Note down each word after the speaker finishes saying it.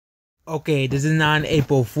Okay, this is not an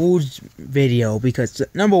April Fool's video because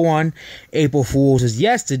number one, April Fool's is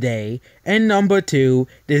yesterday, and number two,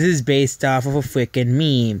 this is based off of a freaking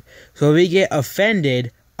meme. So if we get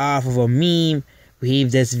offended off of a meme,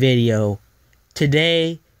 leave this video.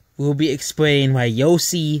 Today, we'll be explaining why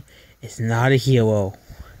Yoshi is not a hero.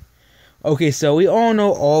 Okay, so we all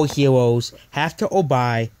know all heroes have to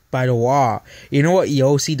abide by the law. You know what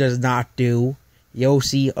Yoshi does not do?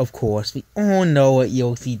 Yoshi, of course, we all know what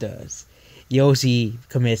Yoshi does. Yoshi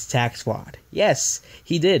commits tax fraud. Yes,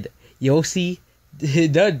 he did. Yoshi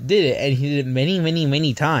did it, and he did it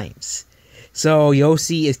many times. So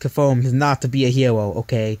Yoshi is confirmed not to be a hero,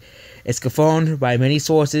 okay? It's confirmed by many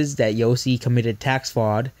sources that Yoshi committed tax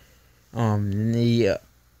fraud.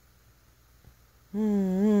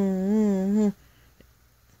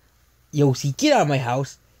 Yoshi, get out of my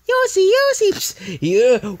house. Yoshi!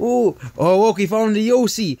 Yeah, oh, okay, found the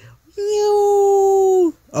Yoshi.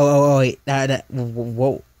 Wait,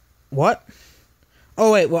 whoa, what?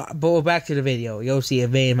 Oh, wait, well, but we're back to the video. Yoshi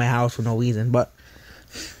invaded my house for no reason, but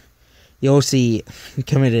Yoshi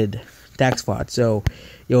committed tax fraud, so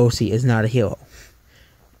Yoshi is not a hero.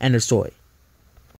 End of story.